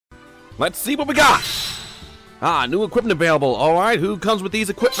Let's see what we got. Ah, new equipment available. All right, who comes with these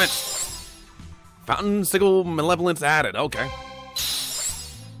equipment? Fountain sickle malevolence added. Okay.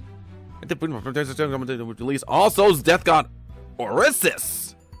 Release Also's death god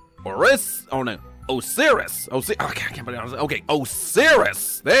Osiris. Oh no, Osiris. Okay, I can't put it on. Okay,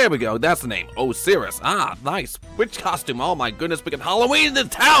 Osiris. There we go. That's the name. Osiris. Ah, nice. Which costume? Oh my goodness, we got Halloween in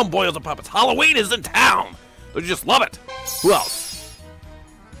town, boys and puppets. Halloween is in town. Don't you just love it? Who else?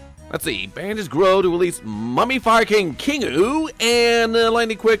 Let's see. Bandits grow to release Mummy Fire King Kingu and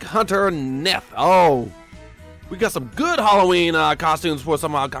Lightning Quick Hunter Neth. Oh, we got some good Halloween costumes for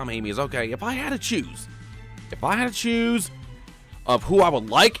some of our Kamihimes. Okay, if I had to choose of who I would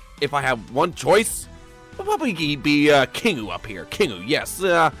like, if I have one choice, it would probably be Kingu up here. Kingu, yes.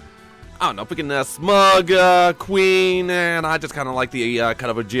 I don't know, freaking smug queen, and I just kind of like the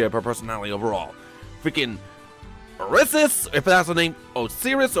kind of a jib, her personality overall. Freaking Osiris, if that's the name,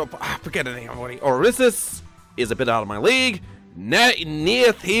 Osiris, or forget the name already. Osiris is a bit out of my league.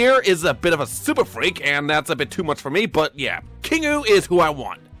 Neith here is a bit of a super freak, and that's a bit too much for me, but yeah, Kingu is who I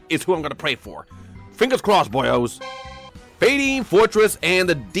want, is who I'm gonna pray for. Fingers crossed, boyos. Fading Fortress and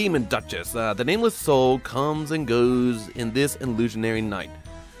the Demon Duchess. The nameless soul comes and goes in this illusionary night.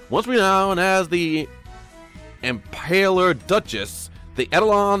 Once renowned as the Impaler Duchess, the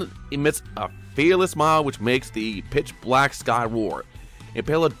Eidolon emits a fearless smile which makes the pitch black sky roar.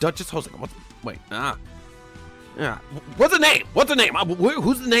 Impaler Duchess hosting. What's the name?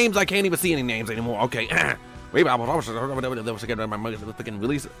 Who's the names? I can't even see any names anymore. Okay. Maybe I was freaking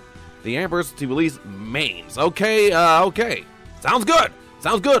release the Empress to release Mains. Okay, okay. Sounds good.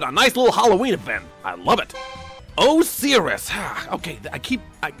 A nice little Halloween event. I love it. Osiris. Okay,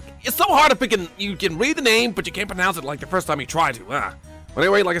 it's so hard to freaking, you can read the name, but you can't pronounce it like the first time you try to. But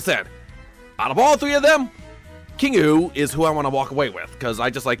anyway, like I said, out of all three of them, Kingu is who I want to walk away with, because I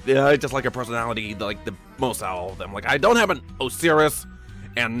just like her personality like the most out of all of them. Like, I don't have an Osiris,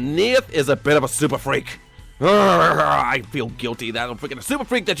 and Neith is a bit of a super freak. I feel guilty that I'm freaking a super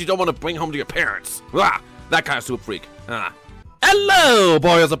freak that you don't want to bring home to your parents. That kind of super freak. Hello,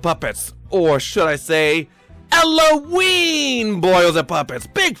 boys and puppets, or should I say, Halloween, boys and puppets.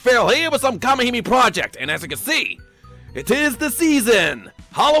 Big Phil here with some Kamihime project, and as you can see, it is the season.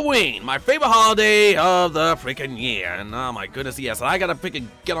 Halloween, my favorite holiday of the freaking year. And oh my goodness, yes, I gotta freaking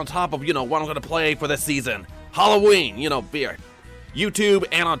get on top of, what I'm gonna play for this season. Halloween, via YouTube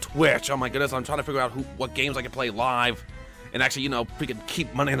and on Twitch. Oh my goodness, I'm trying to figure out what games I can play live and actually, freaking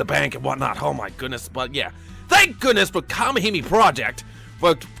keep money in the bank and whatnot. Oh my goodness, but yeah. Thank goodness for Kamihime Project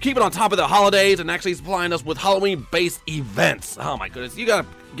for keeping on top of the holidays and actually supplying us with Halloween-based events. Oh my goodness, you gotta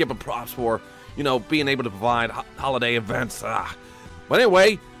give them props for, being able to provide holiday events. But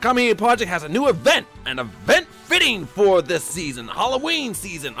anyway, Kamihime Project has a new event, an event fitting for this season, Halloween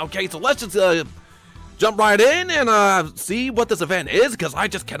season. Okay, so let's just jump right in and see what this event is, because I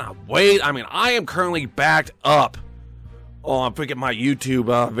just cannot wait. I mean, I am currently backed up on freaking my YouTube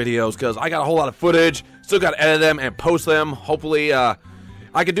videos, because I got a whole lot of footage, still got to edit them and post them. Hopefully, I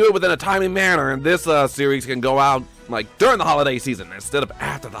can do it within a timely manner, and this series can go out like during the holiday season instead of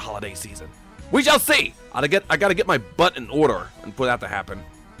after the holiday season. We shall see. I gotta get my butt in order and for that to happen.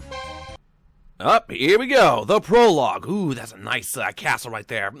 Here we go. The prologue. Ooh, that's a nice castle right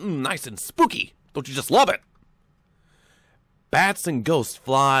there. Nice and spooky. Don't you just love it? Bats and ghosts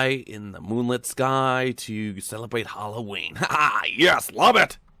fly in the moonlit sky to celebrate Halloween. Ha! Yes, love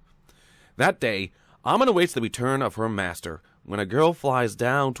it. That day, Amon awaits the return of her master when a girl flies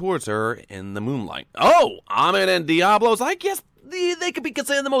down towards her in the moonlight. Oh, Amon and Diablos, I guess they could be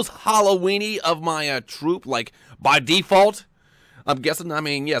considered the most Halloween-y of my troop, like, by default. I'm guessing, I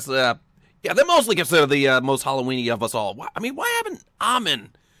mean, yes, yeah, they're mostly considered the most Halloween-y of us all. I mean, why haven't Amon?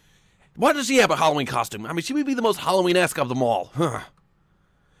 Why does she have a Halloween costume? I mean, she would be the most Halloween-esque of them all. Huh.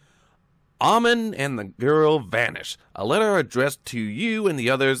 Amon and the girl vanish. A letter addressed to you and the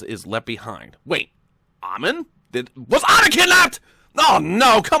others is left behind. Wait, Amon? Was Amon kidnapped? Oh,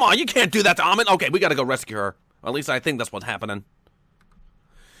 no, come on, you can't do that to Amon. Okay, we gotta go rescue her. Or at least I think that's what's happening.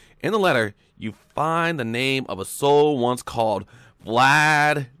 In the letter, you find the name of a soul once called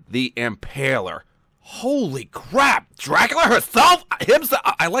Vlad the Impaler. Holy crap! Dracula herself? Himself?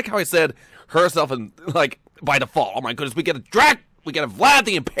 I like how I said herself and like by default. Oh my goodness, we get a Vlad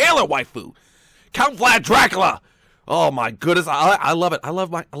the Impaler waifu. Count Vlad Dracula. Oh my goodness, I love it. I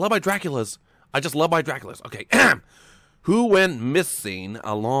love my Draculas. I just love my Draculas. Okay. Who went missing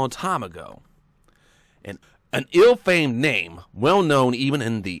a long time ago? An ill-famed name, well known even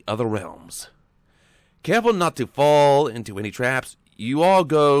in the other realms. Careful not to fall into any traps, you all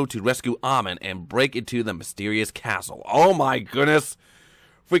go to rescue Amon and break into the mysterious castle. Oh my goodness.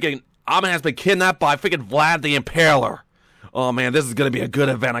 Freaking Amon has been kidnapped by freaking Vlad the Impaler. Oh man, this is gonna be a good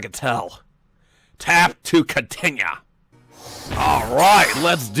event, I can tell. Tap to continue. Alright,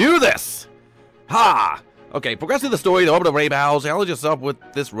 let's do this! Ha! Okay, progress through the story to open the raid battles. Challenge yourself with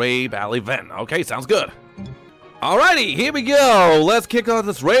this raid battle event. Okay, sounds good. Alrighty, here we go. Let's kick off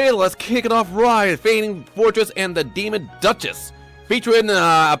this raid. Let's kick it off right. Fading Fortress and the Demon Duchess. Featuring,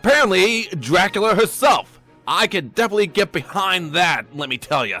 apparently, Dracula herself. I can definitely get behind that, let me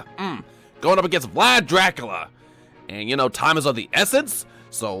tell you. Going up against Vlad Dracula. And, you know, time is of the essence.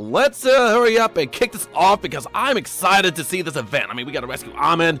 So let's hurry up and kick this off because I'm excited to see this event. I mean, we gotta rescue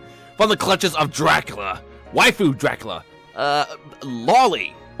Amon from the clutches of Dracula. Waifu Dracula.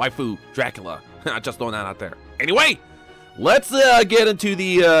 Lolly Waifu Dracula. Just throwing that out there. Anyway, let's get into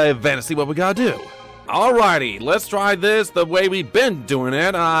the event and see what we gotta do. Alrighty, let's try this the way we've been doing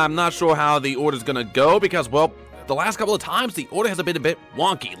it. I'm not sure how the order's gonna go because, well, the last couple of times the order has been a bit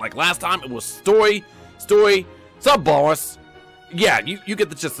wonky. Like last time it was story, sub-boss. Yeah, you get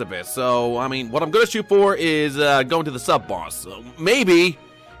the gist of it. So, I mean, what I'm gonna shoot for is going to the sub-boss. So maybe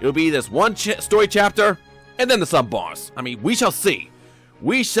it'll be this one story chapter and then the sub-boss. I mean, we shall see.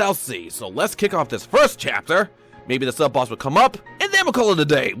 We shall see. So let's kick off this first chapter. Maybe the sub-boss will come up, and then we'll call it a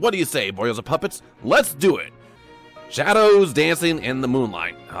day. What do you say, boys and puppets? Let's do it. Shadows dancing in the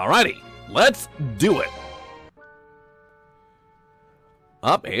moonlight. Alrighty, let's do it.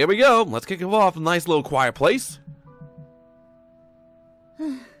 Up, here we go. Let's kick it off. A nice little quiet place.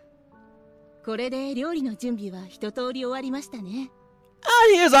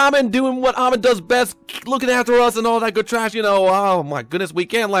 Here's Amon doing what Amon does best, looking after us and all that good trash, you know. Oh my goodness, we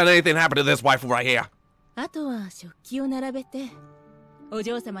can't let anything happen to this waifu right here.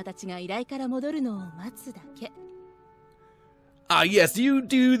 Yes, you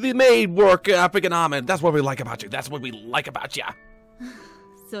do the maid work, freaking Amon. That's what we like about you. That's what we like about you.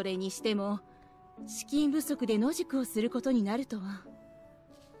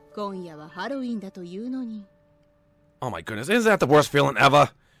 Oh my goodness, isn't that the worst feeling ever?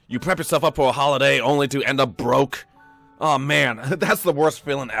 You prep yourself up for a holiday only to end up broke? Oh man, that's the worst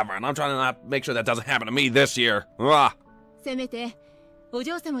feeling ever, and I'm trying to not make sure that doesn't happen to me this year. Ugh.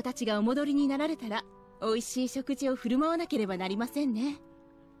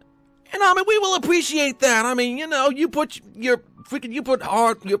 And I mean, we will appreciate that. I mean, you know, you put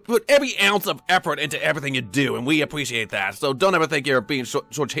every ounce of effort into everything you do, and we appreciate that. So don't ever think you're being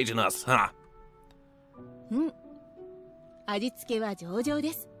shortchanging us, huh?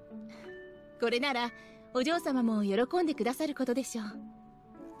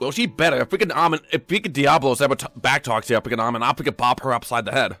 Well, she better. If freaking Amon, if freaking Diablos ever backtalks here, freaking Amon, I'll freaking bop her upside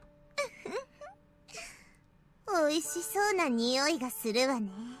the head.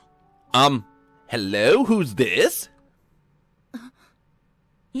 Hello? Who's this?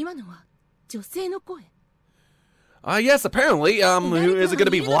 Yes, apparently. Is it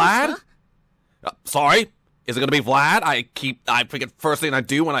gonna be Vlad? Sorry? Is it gonna be Vlad? I freaking first thing I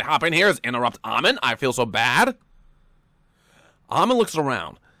do when I hop in here is interrupt Amon. I feel so bad. Amon looks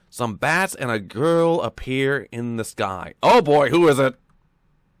around. Some bats and a girl appear in the sky. Oh boy, who is it?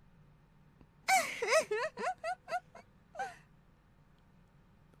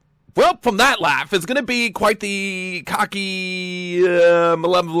 Well, from that laugh, it's gonna be quite the cocky,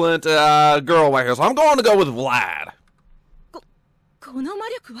 malevolent girl right here. So I'm going to go with Vlad.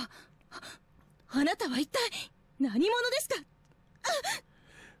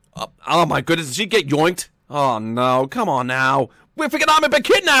 Oh my goodness, did she get yoinked? Oh no, come on now. We're freaking Amon been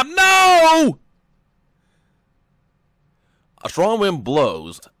kidnapped! No! A strong wind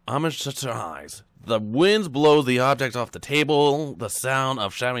blows. Amon shuts her eyes. The winds blow the object off the table. The sound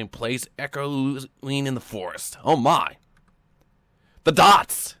of shattering plates echoes in the forest. Oh my. The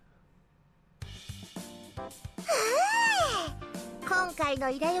dots!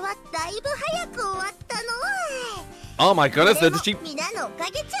 Oh my goodness, did she...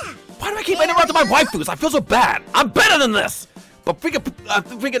 Why do I keep interrupting my waifus? I feel so bad. I'm better than this! But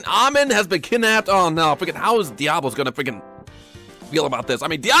freaking Amon has been kidnapped. Oh no, freaking how is Diablos gonna freaking feel about this? I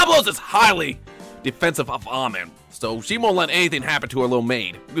mean, Diablos is highly defensive of Amon, so she won't let anything happen to her little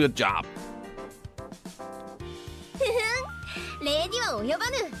maid. Good job.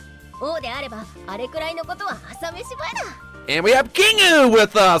 And we have Kingu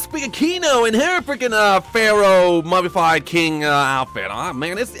with us. Speaking of Kino in her freaking pharaoh mummified king outfit. Oh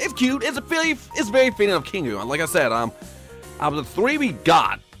man, it's cute. It's very fitting of Kingu. And like I said, out of the three we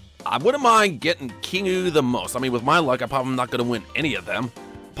got, I wouldn't mind getting Kingu the most. I mean, with my luck, I'm probably not gonna win any of them.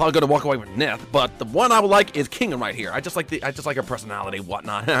 Probably gonna walk away with Neth, but the one I would like is Kingu right here. I just like her personality,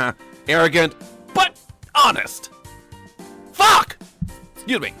 whatnot. Arrogant, but honest. Fuck!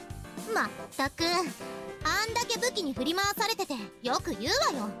 Excuse me. まったく、あんだけ武器に振り回されててよく言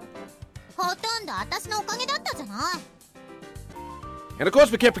うわよ。ほとんど私のおかげだったじゃない。And of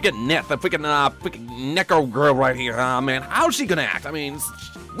course, we can't forget Neth, the freaking Neko girl right here. Man, how's she gonna act? I mean,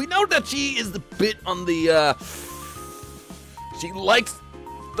 we know that she is a bit on the, she likes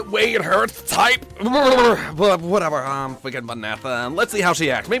the way it hurts type. But whatever, freaking about Neth. Let's see how she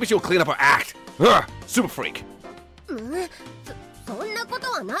acts. Maybe she'll clean up her act. Super freak. そんなこ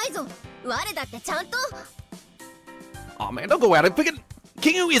とはないぞ。我だってちゃんと。Oh man, don't go at it. Freaking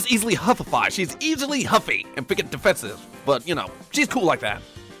Kingu is easily huffified. She's easily huffy and freaking defensive. But, you know, she's cool like that.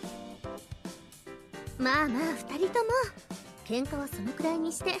 まあまあ、二人とも喧嘩はそのくらい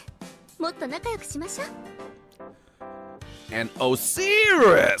にして、もっと仲良くしましょう。And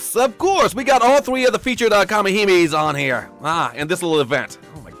Osiris! Of course, we got all three of the featured Kamihimes on here. In this little event.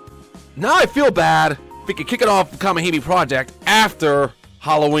 Oh my. Now I feel bad if we could kick it off the Kamihime project after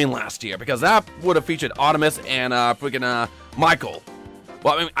Halloween last year, because that would have featured Artemis and freaking Michael.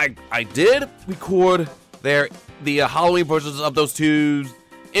 Well, I mean, I did record the Halloween versions of those two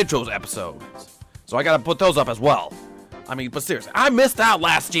intros episodes, so I gotta put those up as well. I mean, but seriously, I missed out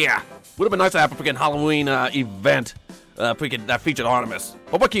last year. Would have been nice to have a freaking Halloween event freaking that featured Artemis.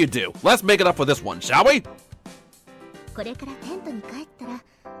 But what can you do? Let's make it up for this one, shall we? これからテントに帰ったら、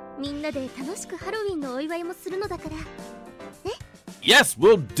みんなで楽しくハロウィンのお祝いもするのだから。ね? Yes,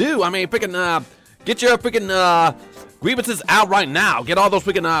 we'll do. I mean, freaking get your freaking grievances out right now. Get all those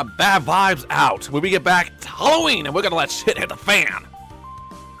freaking bad vibes out. When we get back, it's Halloween, and we're gonna let shit hit the fan.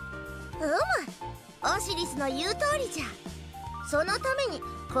 オシリスの言う通りじゃ。そのために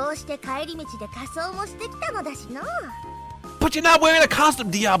こうして帰り道で仮装もしてきたのだしな。But you're not wearing a costume,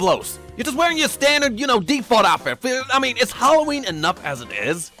 Diablos. You're just wearing your standard, you know, default outfit. I mean, it's Halloween enough as it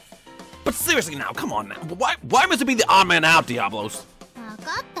is. But seriously now, come on now. Why must it be the odd man out, Diablos? わ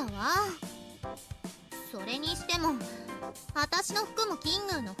かったわ。それにしても、私の服もキン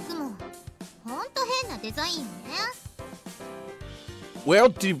グの服も、ほんと変なデザインよね。Well,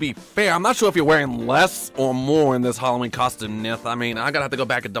 to be fair, I'm not sure if you're wearing less or more in this Halloween costume, Nith. I mean, I gotta have to go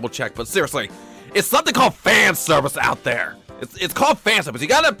back and double check. But seriously, it's something called fan service out there. It's called fan service. You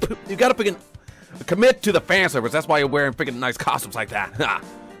gotta freaking commit to the fan service. That's why you're wearing freaking nice costumes like that.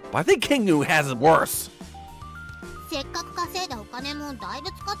 But I think Kingu has it worse. せっかく稼いだお金もだい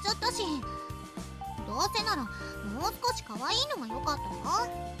ぶ使っちゃったし、どうせならもう少し可愛いのが良かったわ。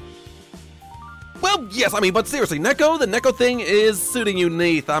Well, yes, I mean, but seriously, the Neko thing is suiting you,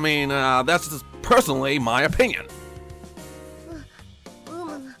 Neith. I mean, that's just personally my opinion.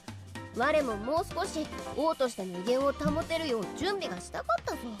 我ももう少し王とした威厳を保てるよう準備がしたかっ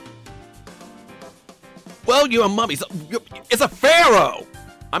たぞ。Well, you're a mummy, so it's a pharaoh.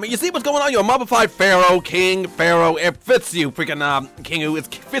 I mean, you see what's going on? You're a mummified pharaoh, king, pharaoh. It fits you, freaking Kingu. It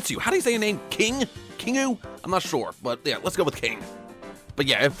fits you. How do you say your name? King? Kingu? I'm not sure, but yeah, let's go with King. But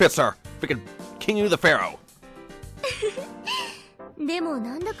yeah, it fits her. Freaking Kingu the pharaoh. でも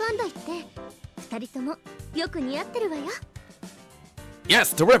なんだかんだ言って二人ともよく似合ってるわよ。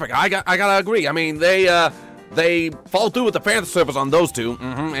Yes, terrific. I gotta agree. I mean, they follow through with the fan service on those two.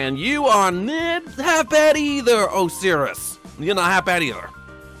 And you are not half bad either, Osiris. You're not half bad either.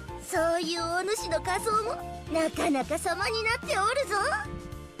 そういうお主の仮装もなかなか様になっておるぞ。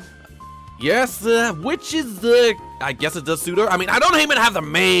Yes, which is I guess it does suit her. I mean, I don't even have the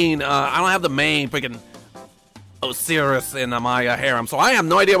main. I don't have the main freaking Osiris in my harem, so I have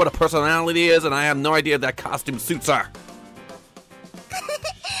no idea what her personality is, and I have no idea if that costume suits her.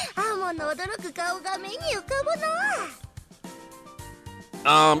 Amon の驚く顔が目に浮かぶ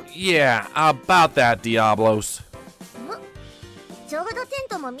な。Yeah, about that, Diablos. ちょうどテン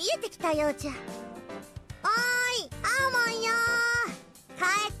トも見えてきたようじゃ。おーい、アーモンよー。帰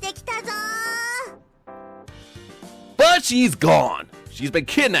ってきたぞー。But she's gone. She's been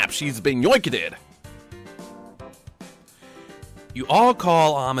kidnapped. She's been yoinked. You all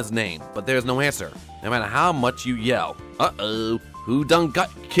call Amon's name, but there's no answer, no matter how much you yell. Uh-oh. Who done got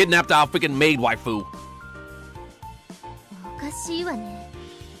kidnapped our freaking Maid Waifu? おかしいわね。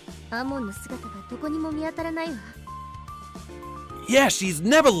アモンの姿がどこにも見当たらないわ。Yeah, she's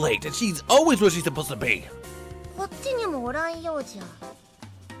never late, and she's always where she's supposed to be. こっちにもおらんようじゃ。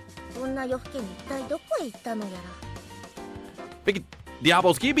こんな夜更けに一体どこへ行ったのやら。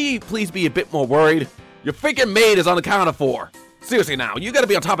Diablos, can you please be a bit more worried? Your freaking maid is unaccounted for. Seriously now, you gotta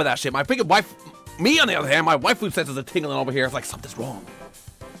be on top of that shit. My freaking wife... Me, on the other hand, my waifu senses are tingling over here. It's like something's wrong.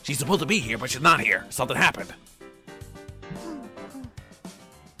 She's supposed to be here, but she's not here. Something happened.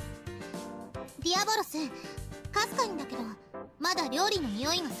 Diablos, かすかにだけど、まだ料理の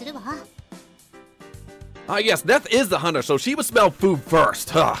匂いがするわ。Yes, Death is the hunter, so she would smell food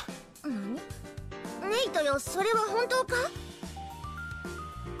first.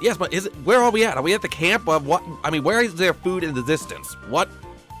 Yes, but where are we at? Are we at the camp? What? I mean, where is there food in the distance? What?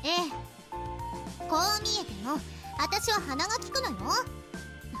 こう見えても私は鼻が利くのよ。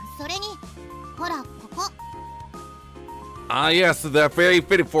それにほらここ。Ah, yes, they're very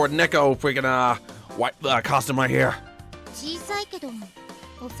fitting for Neko freaking white costume right here. 小さいけど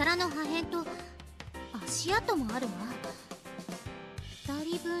お皿の破片と足跡もあるわ。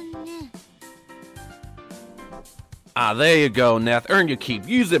2人分ね。Ah, there you go, Neth. Earn your keep.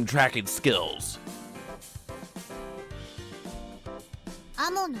 Use them tracking skills.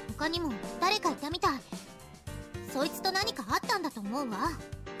 アモンの他にも誰かいたみたい。そいつと何かあったんだと思うわ。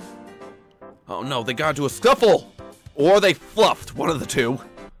Oh no, they got into a scuffle! Or they fluffed, one of the two. お前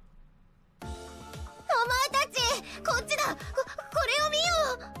たち、こっちだ。これを見よ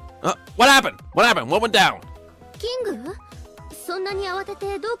う。What happened? What happened? What went down? キング？そんなに慌て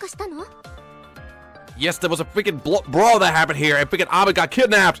てどうかしたの？ Yes, there was a freaking brawl that happened here, and freaking Amon got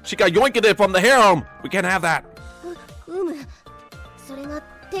kidnapped. She got yoinked in from the harem. We can't have that. それが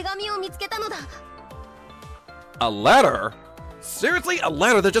手紙を見つけたのだ。A letter? Seriously? A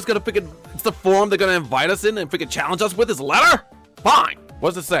letter? They're just gonna freaking... It's the form they're gonna invite us in and freaking challenge us with this letter? Fine.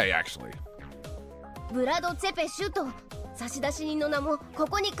 What does it say, actually? ブラド・ツェペシュと差出人の名もこ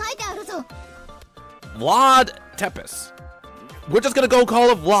こに書いてあるぞ。Vlad Tepes. We're just gonna go call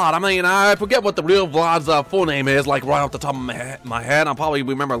it Vlad. I mean, I forget what the real Vlad's full name is, like right off the top of my head. I'll probably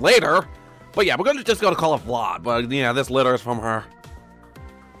remember later. But yeah, we're just gonna call it Vlad. But yeah, this letter is from her.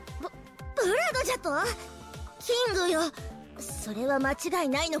 ブラドじゃと？キングよ。それは間違い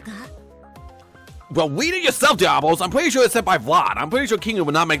ないのか？ Well, read it yourself, Diablos. I'm pretty sure it's sent by Vlad. I'm pretty sure King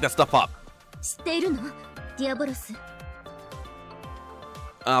would not make that stuff up. 知っているの？ディアボロス。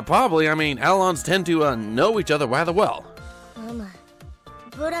Probably. I mean, Alons tend to know each other rather well.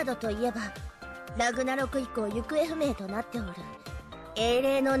 ブラドといえばラグナロク以降行方不明となっておる英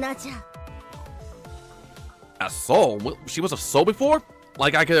霊の名じゃ。A soul? She was a soul before?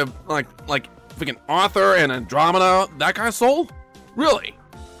 Like I could have, like freaking Arthur and Andromeda, that kind of soul? Really?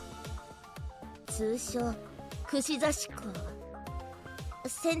 通称串刺し子。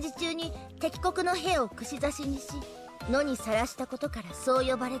戦時中に敵国の兵を串刺しにし野にさらしたことからそう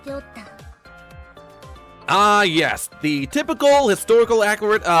呼ばれておった。Ah, yes. The typical, historical,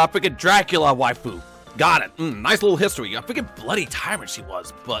 accurate, freaking Dracula waifu. Got it. Nice little history. A freaking bloody tyrant she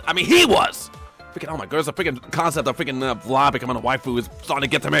was. But, I mean, he was! Freaking, oh my goodness, the freaking concept of freaking Vlad becoming a waifu is starting to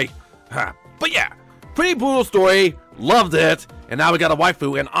get to me. But yeah, pretty brutal story. Loved it. And now we got a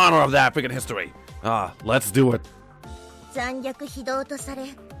waifu in honor of that freaking history. Let's do it. 残虐非道とされ、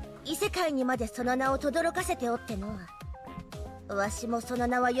異世界にまでその名を轟かせておっての。わしもその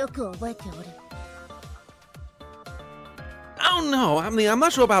名はよく覚えておる。I don't know. I mean, I'm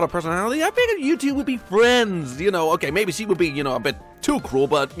not sure about her personality. I figured you two would be friends. You know, okay, maybe she would be, you know, a bit too cruel,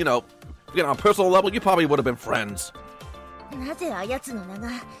 but, you know, on a personal level, you probably would have been friends. なぜあやつの名が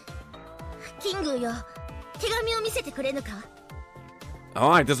キングよ、手紙を見せてくれぬか？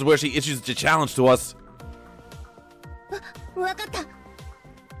 Alright, this is where she issues the challenge to us. わかった。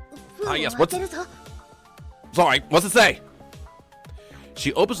yes, what's... Sorry, what's it say?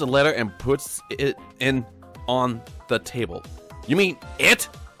 She opens the letter and puts it in on the table. You mean it?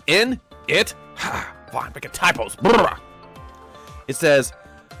 In? It? Fine, make a typos. Brr. It says,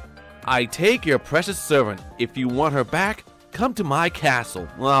 I take your precious servant. If you want her back, come to my castle.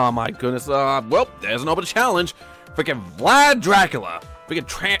 Oh my goodness. Well, there's an open challenge. Freaking Vlad Dracula.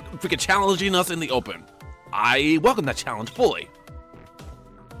 Freaking challenging us in the open. I welcome that challenge fully.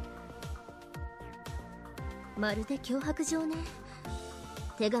 まるで脅迫状ね。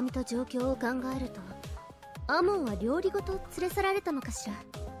手紙と状況を考えると、アモンは料理ごと連れ去られたのかしら。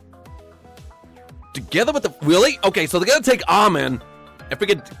Together with the... Really? Okay, so they're gonna take Amon and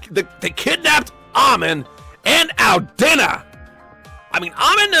freaking... They kidnapped Amon and our dinner! I mean,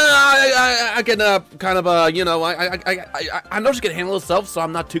 Amon, I can, kind of, you know, I know she can handle herself, so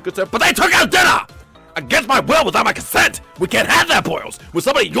I'm not too concerned. But they took our dinner! Against my will, without my consent! We can't have that, boys! When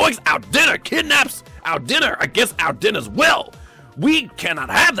somebody yoinks our dinner, kidnaps our dinner against our dinner's will, we cannot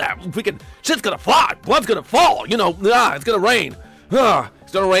have that! Shit's gonna fly! Blood's gonna fall! You know, it's gonna rain!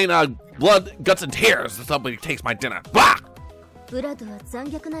 It's gonna rain, blood, guts, and tears if somebody takes my dinner. Bah! ブラドは残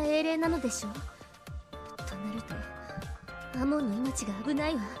虐な英霊なのでしょう。となると、アモンの命が危な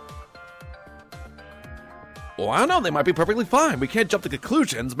いわ。Well, I don't know, they might be perfectly fine. We can't jump to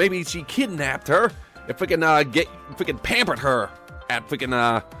conclusions. Maybe she kidnapped her and freaking pampered her at freaking,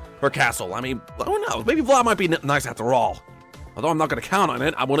 her castle. I mean, who knows? Maybe Vlad might be nice after all. Although I'm not gonna count on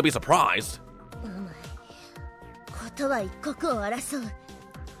it, I wouldn't be surprised. ことは一刻を争う。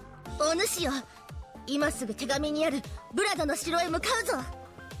お主よ、今すぐ手紙にあるブラドの城へ向かうぞ。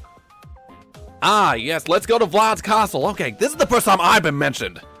 Ah, yes, let's go to Vlad's castle. Okay, this is the first time I've been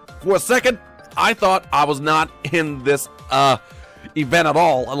mentioned. For a second, I thought I was not in this, event at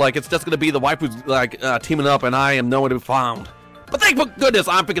all. Like, it's just gonna be the waifus, like, teaming up and I am nowhere to be found. But thank goodness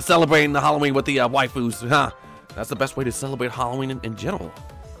I'm freaking celebrating the Halloween with the, waifus, huh? That's the best way to celebrate Halloween in general.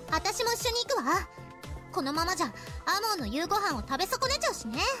 私も一緒に行くわ。このままじゃアモンの夕ご飯を食べ損ねちゃうし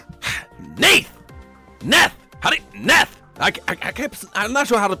ね。Neth! I'm not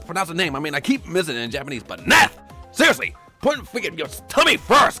sure how to pronounce the name. I mean, I keep missing it in Japanese, but Neth! Seriously! Put freaking your tummy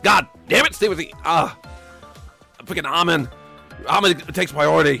first! God damn it! Seriously, freaking Amon takes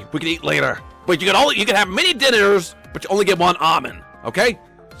priority. We can eat later. But you can have many dinners, but you only get one Amon, okay?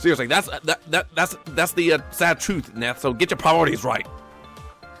 Seriously, that's the sad truth, Neth, so get your priorities right.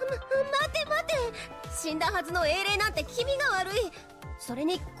 待て待て、死んだはずの英霊なんて気味が悪い。それ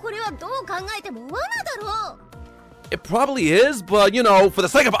にこれはどう考えても罠だろう。 It probably is, but you know, for the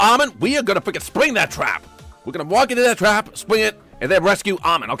sake of Amon, we are gonna freaking spring that trap. We're gonna walk into that trap, spring it, and then rescue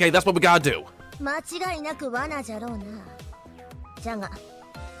Amon, okay? That's what we gotta do. 間違いなく罠じゃろうな。じゃが、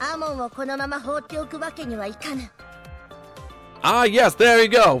アモンをこのまま放っておくわけにはいかぬ。 Ah, yes, there you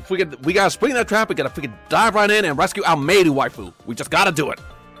go. We gotta spring that trap, we gotta freaking dive right in and rescue our Maid Waifu. We just gotta do it.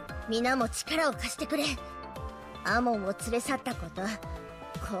 皆も力を貸してくれ。アモンを連れ去ったこと、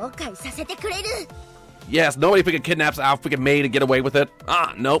後悔させてくれる。 Yes, nobody freaking kidnaps our freaking maid and get away with it.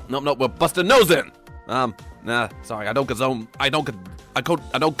 Ah, nope, we're busting nose in. Nah, sorry, I don't condone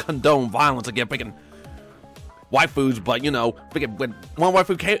violence against freaking waifus, but you know, freaking when one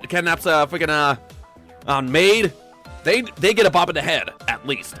waifu kidnaps a freaking maid, they get a bop in the head, at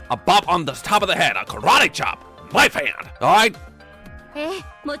least. A bop on the top of the head, a karate chop, knife hand, alright?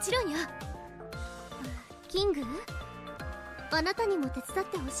 もちろんよ。キング、あなたにも手伝っ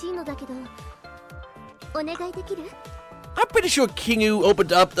てほしいのだけど、お願いできる？ I'm pretty sure Kingu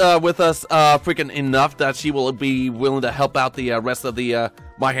opened up with us freaking enough that she will be willing to help out the rest of the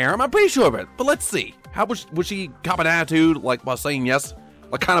my harem. I'm pretty sure of it. But let's see. How would she cop an attitude like while saying yes?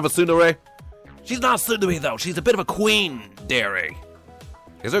 Like kind of a tsundere? She's not a tsundere though. She's a bit of a queen dairy.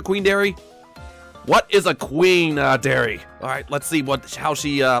 Is there a queen dairy? What is a queen dairy? All right, let's see how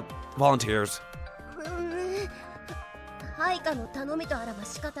she volunteers. 配下の頼みとあらば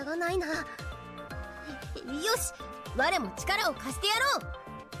仕方がないな。よし、我も力を貸してやろ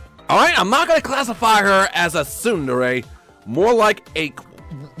う。 Alright, I'm not gonna classify her as a tsundere. More like a...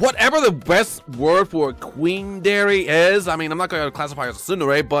 whatever the best word for a queen dairy is. I mean, I'm not gonna classify her as a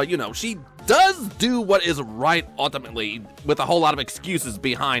tsundere, but, you know, she does do what is right ultimately, with a whole lot of excuses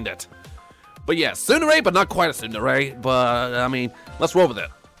behind it. But yeah, tsundere, but not quite a tsundere. But, I mean, let's roll with it.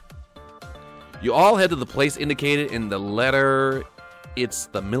 You all head to the place indicated in the letter. It's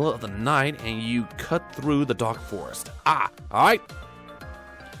the middle of the night, and you cut through the dark forest. Ah, alright.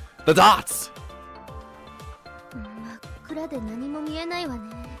 The dots! 真っ暗で何も見えないわ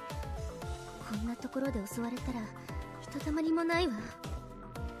ね。こんなところで襲われたらひとたまりもないわ。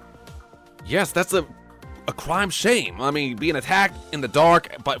 Yes, that's a crime shame. I mean, being attacked in the dark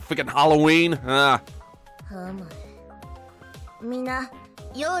by freaking Halloween. みんな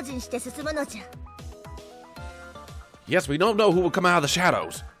用心して進むのじゃ。 Yes, we don't know who will come out of the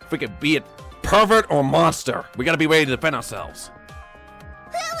shadows. Freaking be it pervert or monster. We gotta be ready to defend ourselves.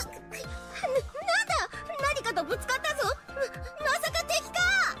 なんだ、何かとぶつかったぞ。まさか敵か。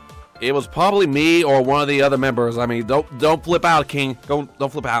 It was probably me or one of the other members. I mean, don't flip out, King. Don't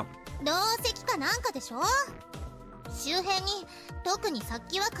flip out. 同石かなんかでしょ。周辺に特に殺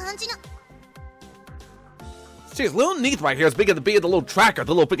気は感じな。 Jeez, little Neath right here is big as the little tracker,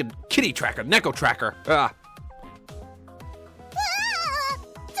 the little freaking kitty tracker, Neko tracker.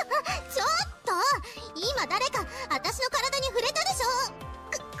 ちょっと今誰か私の体に触れたでしょ。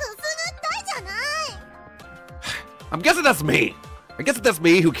くすぐったいじゃない。 I'm guessing that's me. I guess that's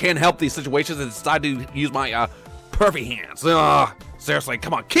me who can't help these situations and decide to use my perfect hands. Seriously,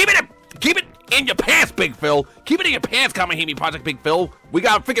 come on, keep it in your pants, Big Phil. Keep it in your pants, Kamihime Project Big Phil. We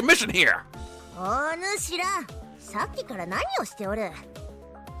got a freaking mission here. お主ら、さっきから何をしておる。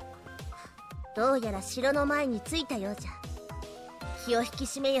どうやら城の前に着いたようじゃ。気を引き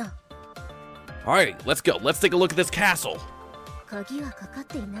締めよう。 Alright, let's go. Let's take a look at this castle. 鍵はかかっ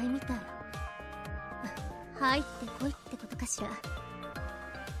ていないみたい。入ってこいってことかしら。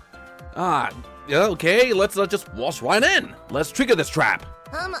Yeah, okay, let's just waltz right in. Let's trigger this trap.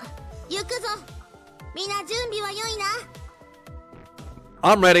 行くぞ。みんな準備は良いな。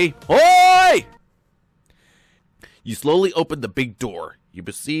 I'm ready. Oi! You slowly open the big door. You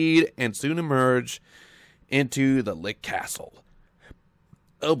proceed and soon emerge into the lit castle.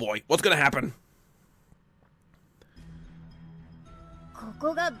 Oh boy, what's gonna happen?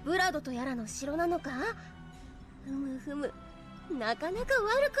 こがブラドとやらの城なのか？ふむふむ、なかなか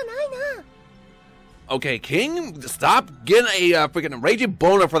悪くないな。Okay, King, stop getting a freaking raging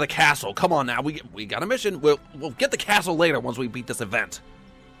boner for the castle. Come on now, we got a mission. We'll get the castle later once we beat this event.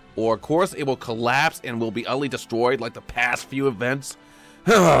 Or, of course, it will collapse and will be utterly destroyed like the past few events.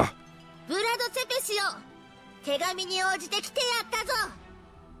 ブラド・セペシよ、手紙に応じて来てやったぞ。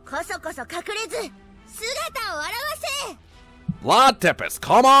こそこそ隠れず、姿を現せ。Vlad Tempest,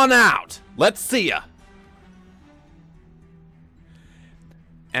 come on out. Let's see ya.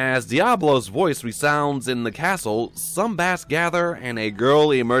 As Diablo's voice resounds in the castle, some bats gather and a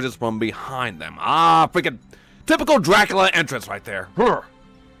girl emerges from behind them. Ah, freaking typical Dracula entrance right there.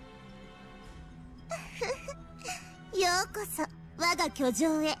 ようこそ我が居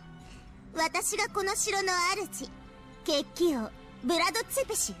城へ。私がこの城の主、血気王ブラド・ツェ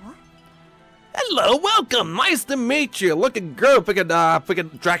ペシよ。Hello, welcome. Nice to meet you. Looking good,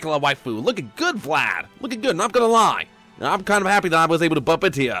 freaking Dracula waifu. Looking good, Vlad. Looking good. Not gonna lie. I'm kind of happy that I was able to bump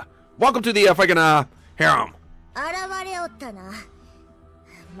into you. Welcome to the freaking harem. 現れおったな。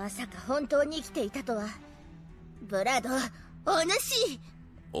まさか本当に生きていたとは。ブラド、お主。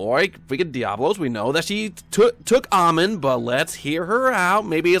Oi, freaking Diablos, we know that she took Amon, but let's hear her out.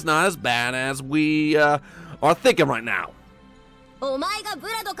 Maybe it's not as bad as we are thinking right now. お前がブ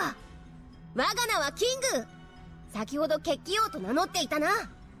ラドか。我が名はキング。先ほど血気王と名乗っていたな。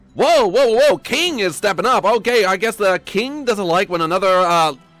Whoa, whoa, whoa! King is stepping up. Okay, I guess the king doesn't like when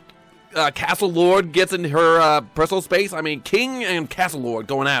another castle lord gets in her personal space. I mean, king and castle lord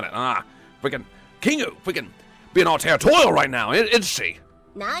going at it. Freaking Kingu, freaking being all territorial right now, isn't she?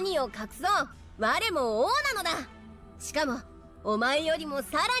 何を隠そう。我も王なのだ。しかもお前よりもさ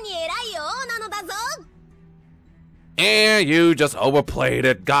らに偉い王なのだぞ。And you just overplayed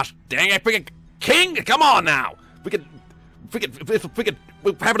it. Gosh dang it, freaking king! Come on now, freaking,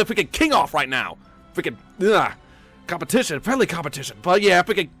 we're having a freaking king off right now. Freaking competition, friendly competition. But yeah,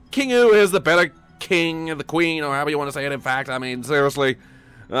 freaking Kingu is the better king, the queen, or however you want to say it. In fact, I mean, seriously,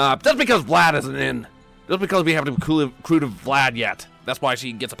 just because Vlad isn't in, just because we haven't recruited Vlad yet, that's why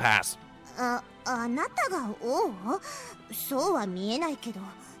she gets a pass. あなたが王？そうは見えないけど、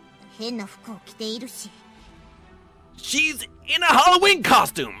変な服を着ているし。She's in a Halloween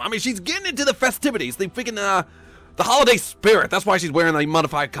costume. I mean, she's getting into the festivities, the freaking the holiday spirit. That's why she's wearing a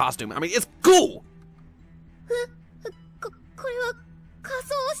modified costume. I mean, it's cool. これは仮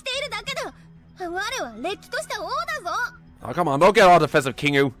装をしているだけだ。我はれっきとした王だぞ。Oh, come on, don't get all defensive,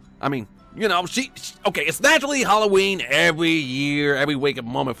 Kingu. I mean, you know, she okay, it's naturally Halloween every year, every week and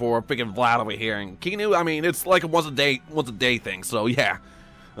moment for freaking Vlad over here. And Kingu, I mean, it's like a once a day thing. So yeah,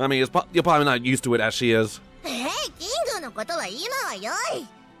 I mean, you're probably not used to it as she is. キングのことは今はよい。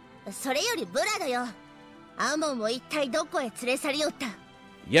それよりブラドよ。アモンを一体どこへ連れ去りよった？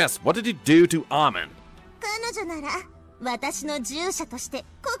 Yes, what did you do to Amon? 彼女なら私の従者として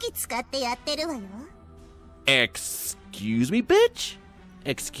こき使ってやってるわよ。Excuse me, bitch?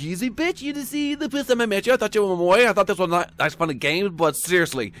 Excuse me, bitch? You didn't see the first time I met you? I thought you were Moy. I thought this was a nice fun game, but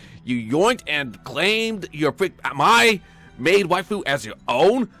seriously, you yoinked and claimed my maid waifu as your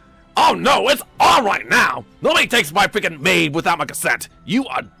own? Oh no, it's on right now! Nobody takes my freaking maid without my consent! You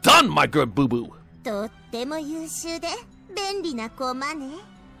are done, my good boo-boo! とっても優秀で便利な駒ね。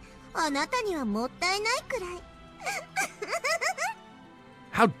あなたにはもったいないくらい。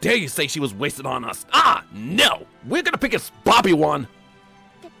How dare you say she was wasted on us? Ah, no! We're gonna pick a Bobby one!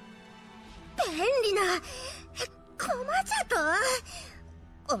 便利な駒じゃ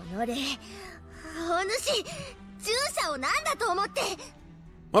と？お主、従者を何だと思って。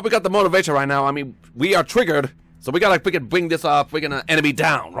Well, we got the motivation right now. I mean, we are triggered, so we gotta freaking bring this freaking enemy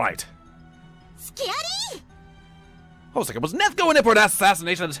down, right? Scary! Hold on a second, was Neth going in for that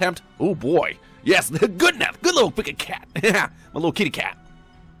assassination attempt? Oh boy. Yes, good Neth, good little freaking cat. My little kitty cat.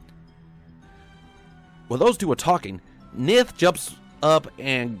 While those two are talking, Nith jumps up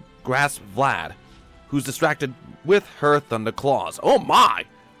and grasps Vlad, who's distracted with her thunder claws. Oh my!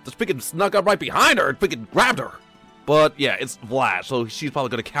 Just freaking snuck up right behind her and freaking grabbed her. But yeah, it's Vlad, so she's probably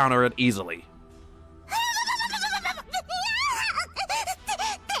gonna counter it easily.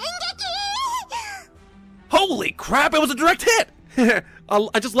 Holy crap, it was a direct hit!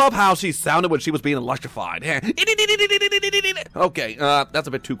 I just love how she sounded when she was being electrified. Okay, that's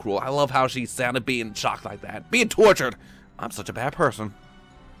a bit too cruel. I love how she sounded being shocked like that. Being tortured. I'm such a bad person.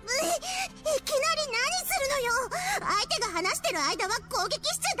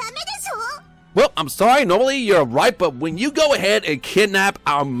 Well, I'm sorry, normally you're right, but when you go ahead and kidnap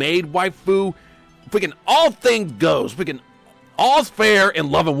our maid waifu, freaking all things goes. Freaking all's fair in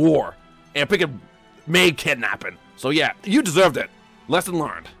love and war. And freaking maid kidnapping. So yeah, you deserved it. Lesson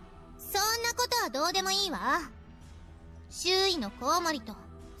learned. そんなことはどうでもいいわ。周囲のコウモリと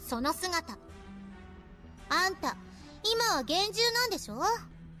その姿。あんた、今は厳重なんでしょ?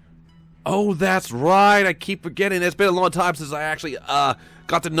 Oh, that's right. I keep forgetting. It's been a long time since I actually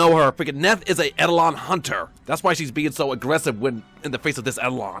got to know her. Freaking Neth is a Eidolon hunter. That's why she's being so aggressive when in the face of this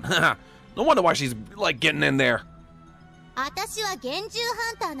Eidolon. No wonder why she's like getting in there. 私は厳重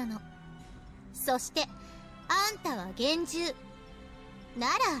ハンターなの。そしてあんたは厳重。な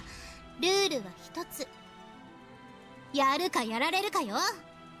らルールは一つ。やるかやられるかよ。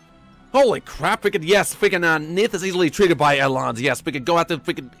Holy crap, freaking yes, freaking Nith is easily triggered by Eidolons. Yes, freaking go out there,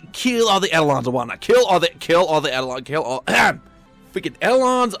 freaking kill all the Eidolons and whatnot. Kill all the Eidolons, kill all freaking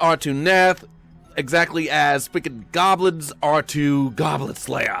Eidolons are to Neth exactly as freaking goblins are to Goblin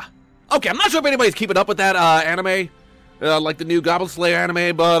Slayer. Okay, I'm not sure if anybody's keeping up with that anime, like the new Goblin Slayer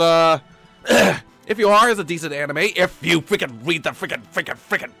anime, but if you are, it's a decent anime. If you freaking read the freaking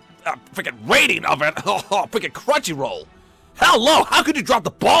rating of it, freaking Crunchyroll. Hello, how could you drop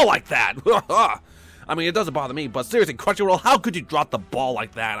the ball like that? I mean, it doesn't bother me, but seriously, Crunchyroll, how could you drop the ball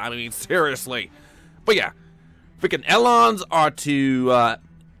like that? I mean, seriously. But yeah, freaking Eidolons are to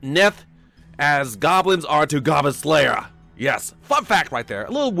Neth as goblins are to Goblin Slayer. Yes, fun fact right there. A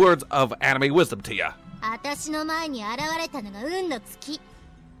little words of anime wisdom to ya. 私の前に現れたのが運の尽き。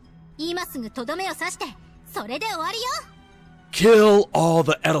今すぐとどめを刺して、それで終わりよ。Kill all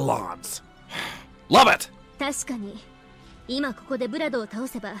the Eidolons. Love it. 確かに。今ここでブラドを倒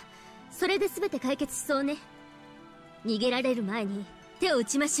せばそれで全て解決しそうね。逃げられる前に手を打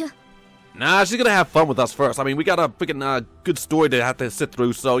ちましょう。 Nah, she's gonna have fun with us first. I mean, we got a freaking good story to have to sit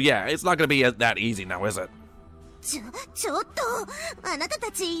through, so yeah, it's not gonna be that easy now, is it? ちょっとあなたた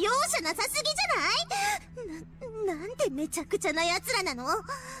ち容赦なさすぎじゃない？なんでめちゃくちゃな奴らなの？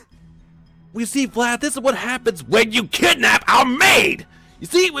 We see, Vlad, this is what happens when you kidnap our maid! You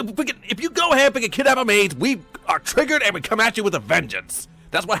see, if you go ahead and kidnap our maids, we are triggered and we come at you with a vengeance.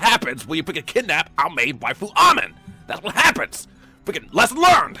 That's what happens when you kidnap our maid waifu Amon. That's what happens. Freaking lesson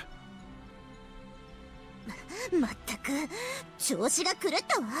learned. まったく調子が狂っ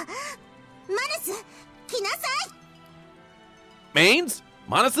たわ。マネス、来なさい。Mains?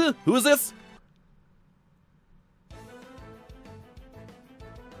 Manasu? Who is this?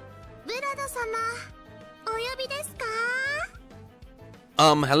 ブラド様、お呼びですか？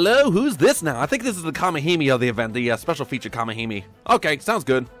 Hello? Who's this now? I think this is the Kamihime of the event, the special feature Kamihime. Okay, sounds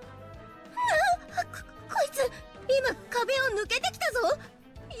good. こいつ、今壁を抜けてきたぞ。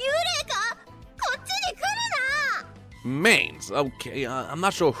幽霊か？こっちに来るな。 Mains. Okay, I'm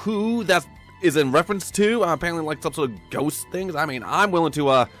not sure who that is in reference to. Apparently like some sort of ghost things. I mean, I'm willing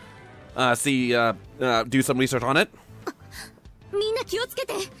to, do some research on it. みんな気をつけ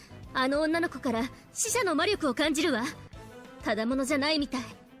て。あの女の子から死者の魔力を感じるわ。ただものじゃないみたい。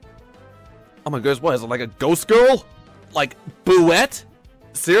 Oh my goodness, what is it, like a ghost girl? Like, Bouette?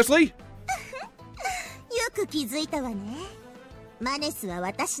 Seriously? よく気づいたわね。マネスは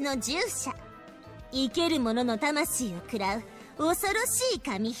私の従者。生ける者の魂を食らう恐ろしい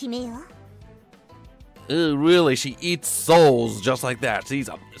神姫よ。 Really? She eats souls just like that. She's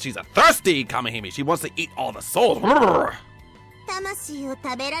a thirsty Kamihime. She wants to eat all the souls. 魂を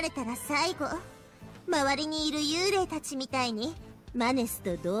食べられたら最後、周りにいる幽霊たちみたいにマネス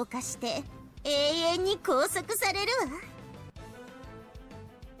と同化して永遠に拘束される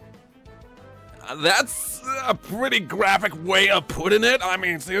わ。 That's a pretty graphic way of putting it. I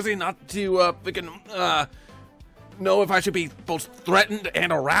mean, seriously, not to know if I should be both threatened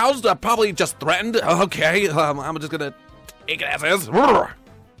and aroused. Probably just threatened. Okay, I'm just gonna take it as is.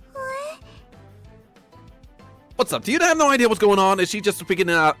 What's up? Do you have no idea what's going on? Is she just freaking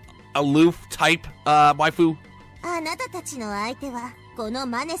aloof type waifu? あなたたちの相手はこの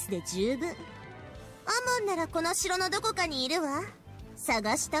マネスで十分。アモンならこの城のどこかにいるわ。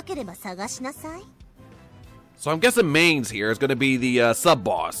探したければ探しなさい。 So I'm guessing Mains here is going to be the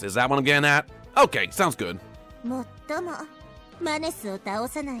sub-boss. Is that what I'm getting at? Okay, sounds good. もっともマネスを倒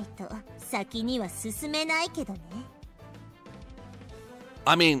さないと先には進めないけどね。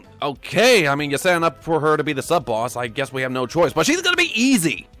 I mean, okay. I mean, you're setting up for her to be the sub-boss. I guess we have no choice. But she's going to be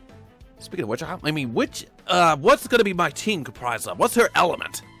easy. Speaking of which, I mean, what's going to be my team comprised of? What's her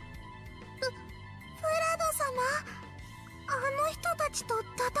element? ブラド様、あの人たちと戦う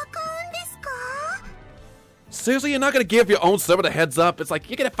んですか? Seriously, you're not going to give your own servant a heads up? It's like,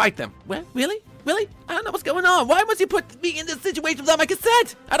 you're going to fight them. What? Really? Really? I don't know what's going on. Why must you put me in this situation without my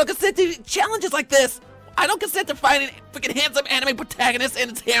consent? I don't consent to challenges like this. I don't consent to fighting freaking handsome anime protagonist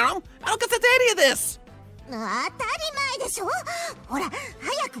and its harem. I don't consent to any of this. 当たり前でしょ。ほら、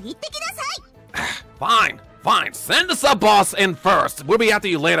早く行ってきなさい。 Fine. Fine, send the sub-boss in first. We'll be after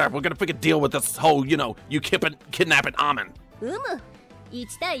you later. We're gonna freaking deal with this whole, you kidnapping Amon.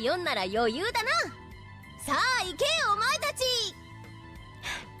 1対4なら余裕だな。さあ行けよお前たち。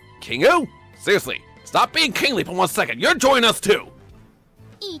Kingu? Seriously, stop being kingly for 1 second. You're joining us too.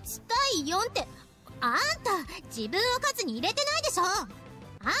 1対4ってあんた自分を数に入れてないでしょ。あ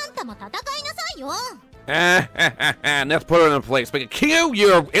んたも戦いなさいよ。Let's put it in place. But Kingu,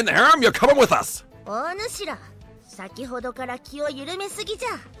 you're in the harem. You're coming with us. 大主ら、先ほどから気を緩めすぎじ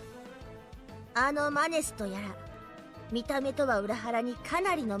ゃ。あのマネスとやら、見た目とは裏腹にか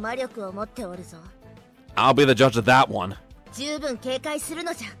なりの魔力を持っておるぞ。I'll be the judge of that one. 十分警戒する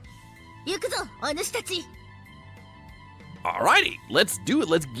のじゃ。行くぞ、お主たち。Alrighty, let's do it.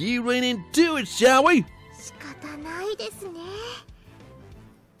 Let's get right into it, shall we? 仕方ないですね。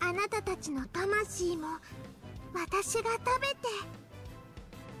あなたたちの魂も私が食べて。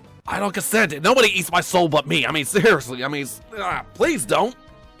I don't consent. Nobody eats my soul but me. I mean, seriously. I mean, please don't.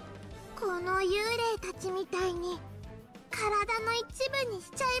 この幽霊たちみたいに体の一部に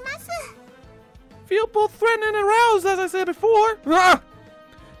しちゃいます。 Feel both threatened and aroused, as I said before.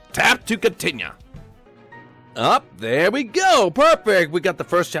 Tap to continue. Up, there we go. Perfect. We got the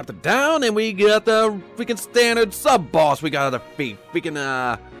first chapter down, and we got the freaking standard sub-boss. We got the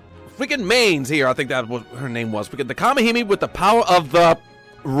freaking mains here. I think that was her name was. Freaking the Kamihime with the power of the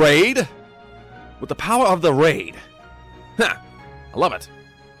raid. With the power of the raid. Huh. I love it.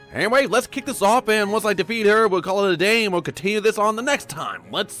 Anyway, let's kick this off, and once I defeat her, we'll call it a day, and we'll continue this on the next time.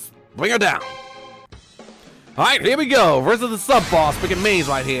 Let's bring her down. Alright, here we go. Versus the sub-boss. Freaking mains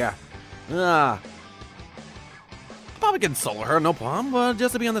right here. Probably can solo her, no problem, but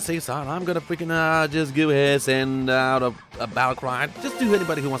just to be on the safe side, I'm gonna freaking just go ahead and send out a battle cry just to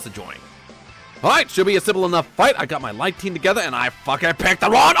anybody who wants to join. Alright, should be a simple enough fight. I got my light team together and I fucking picked the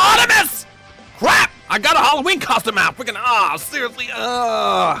wrong Artemis! Crap! I got a Halloween costume out! Freaking, seriously,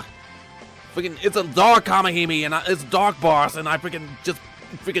 freaking, it's a dark Kamihime and it's dark boss and I freaking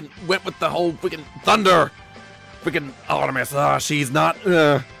went with the whole freaking thunder. Freaking Artemis, she's not,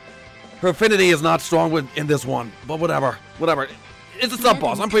 her affinity is not strong in this one, but whatever. It's a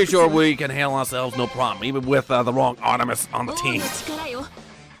sub-boss. I'm pretty sure we can handle ourselves no problem, even with the wrong Artemis on the team. So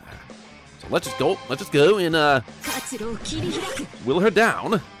let's just go and wheel her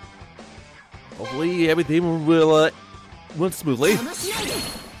down. Hopefully everything will run smoothly.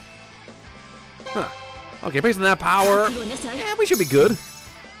 Huh. Okay, based on that power, yeah, we should be good.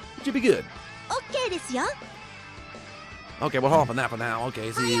 OK ですよ。Okay, we'll hold off on that for now.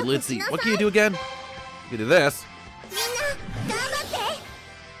 Okay, see, let's see. What can you do again? You can do this.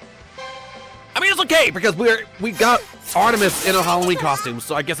 I mean, it's okay because we got Artemis in a Halloween costume,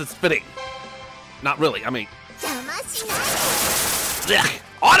 so I guess it's fitting. Not really. I mean, ugh,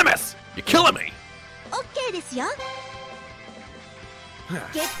 Artemis, you're killing me. OK ですよ。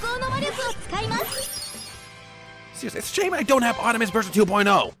月光の魔力を使います。 Seriously, it's a shame I don't have Artemis version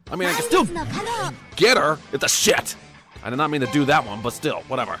 2.0. I mean, I can still get her. It's a shit. I did not mean to do that one, but still,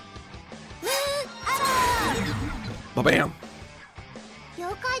 whatever. Ba-bam.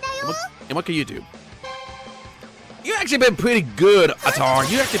 And what can you do? You actually been pretty good, Atar.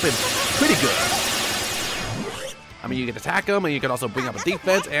 You actually been pretty good. I mean, you can attack them, and you can also bring up a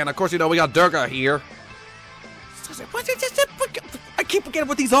defense, and of course, we got Durga here. I keep forgetting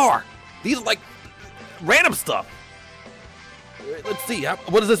what these are. These are like random stuff. Let's see.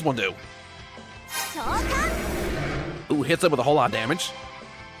 What does this one do? Ooh, hits him with a whole lot of damage.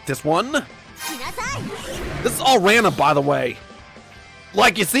 This one. This is all random, by the way.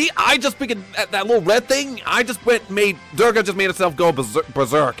 Like, you see, I just freaking, that little red thing, Durga just made herself go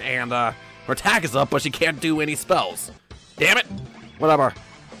berserk, and her attack is up, but she can't do any spells. Damn it. Whatever.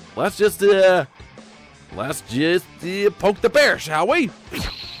 Let's just poke the bear, shall we?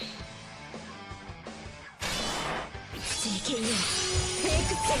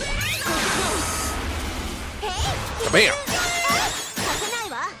 Bam!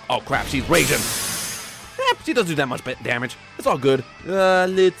 Oh crap, she's raging. She doesn't do that much damage. It's all good.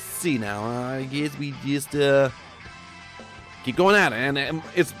 Let's see now. I guess we just keep going at it, and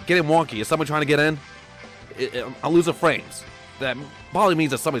it's getting wonky. Is someone trying to get in? I'll lose the frames. That probably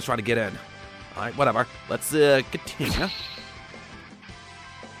means that somebody's trying to get in. All right, whatever. Let's continue.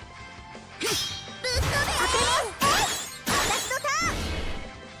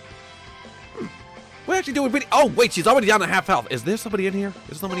 We're actually doing pretty. Oh wait, she's already down to half health. Is there somebody in here? Is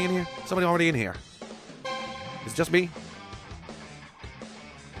there somebody in here? Somebody already in here? Is it just me?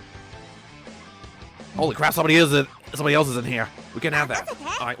 Holy crap! Somebody else is in here. We can't have that.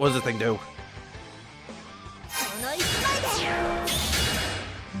 All right, what does this thing do?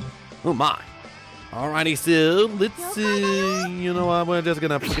 Oh my! Alrighty, so let's you know what, we're just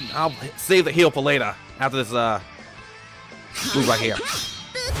gonna I'll save the heal for later after this move right here.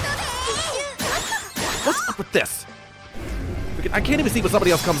 What's up with this? I can't even see when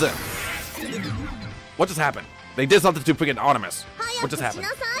somebody else comes in. What just happened? They did something to freaking Artemis. What just happened?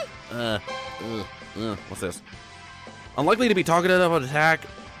 What's this? Unlikely to be targeted of an attack.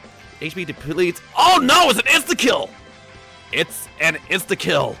 HP depletes. Oh no, it's an insta-kill! It's an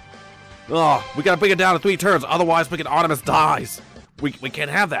insta-kill. Oh, we gotta bring it down to 3 turns, otherwise freaking Artemis dies. We can't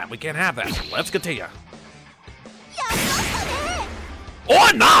have that. We can't have that. Let's continue.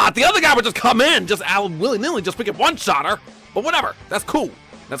 Or not! The other guy would just come in, just willy-nilly, just freaking one-shot her. But whatever. That's cool.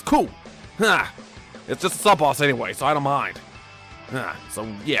 That's cool. Huh. It's just a sub-boss anyway, so I don't mind. Huh. So,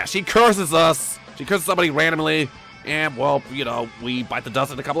 yeah, she curses us. She curses somebody randomly. And, well, you know, we bite the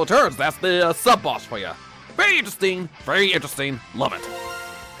dust in a couple of turns. That's the sub-boss for you. Very interesting. Very interesting. Love it.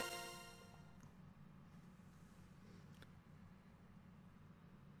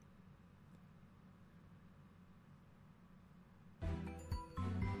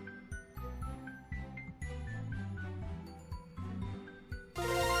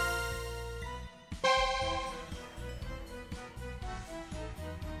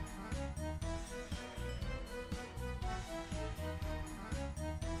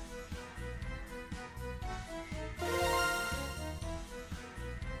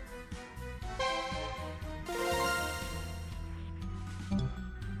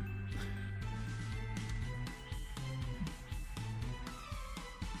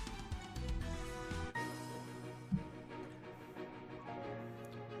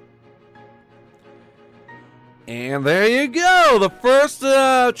 And there you go, the first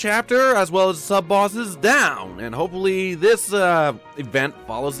chapter as well as sub-bosses down, and hopefully this event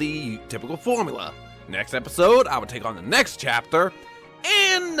follows the typical formula. Next episode, I will take on the next chapter,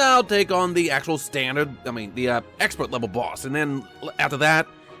 and I'll take on the actual standard, the expert level boss, and then after that,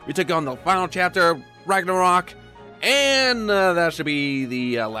 we take on the final chapter, Ragnarok, and that should be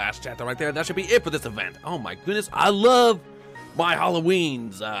the last chapter right there. That should be it for this event. Oh my goodness, I love my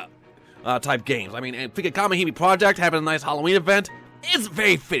Halloween's type games. I mean, freaking Kamihime Project having a nice Halloween event is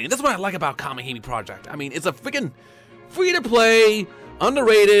very fitting. That's what I like about Kamihime Project. I mean, it's a freaking free-to-play,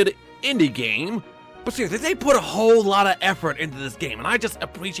 underrated indie game, but seriously, they put a whole lot of effort into this game, and I just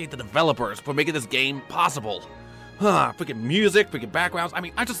appreciate the developers for making this game possible. Freaking music, freaking backgrounds. I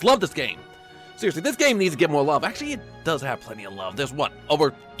mean, I just love this game. Seriously, this game needs to get more love. Actually, it does have plenty of love. There's, what,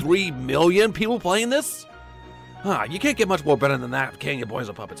 over 3 million people playing this? You can't get much more better than that, can you, boys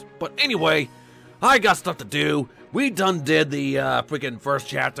and puppets? But anyway, I got stuff to do. We done did the freaking first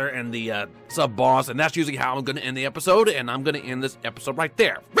chapter and the sub-boss, and that's usually how I'm going to end the episode, and I'm going to end this episode right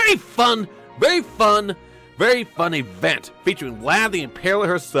there. Very fun, very fun, very fun event featuring Vlad the Impaler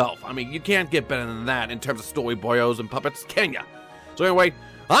herself. I mean, you can't get better than that in terms of story, boyos, and puppets, can ya? So anyway,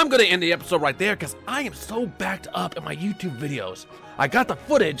 I'm going to end the episode right there because I am so backed up in my YouTube videos. I got the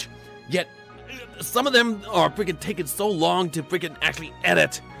footage, yet some of them are freaking taking so long to freaking actually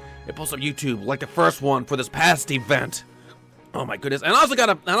edit and post on YouTube, like the first one for this past event. Oh my goodness! And I also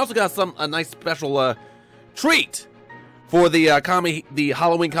got a nice special treat for the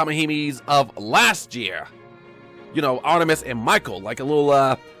Halloween Kamihimes of last year. You know, Artemis and Michael, like a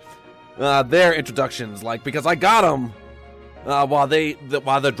little their introductions, like because I got them while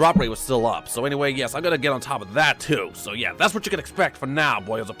the drop rate was still up. So anyway, yes, I'm gonna get on top of that too. So yeah, that's what you can expect for now,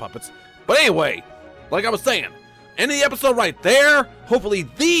 boys and puppets. But anyway, like I was saying, end of the episode right there. Hopefully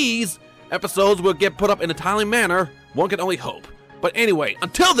these episodes will get put up in a timely manner. One can only hope. But anyway,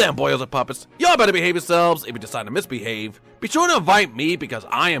 until then, boys and puppets, y'all better behave yourselves. If you decide to misbehave, be sure to invite me because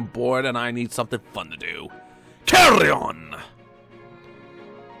I am bored and I need something fun to do. Carry on!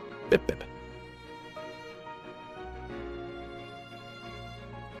 Bip, bip.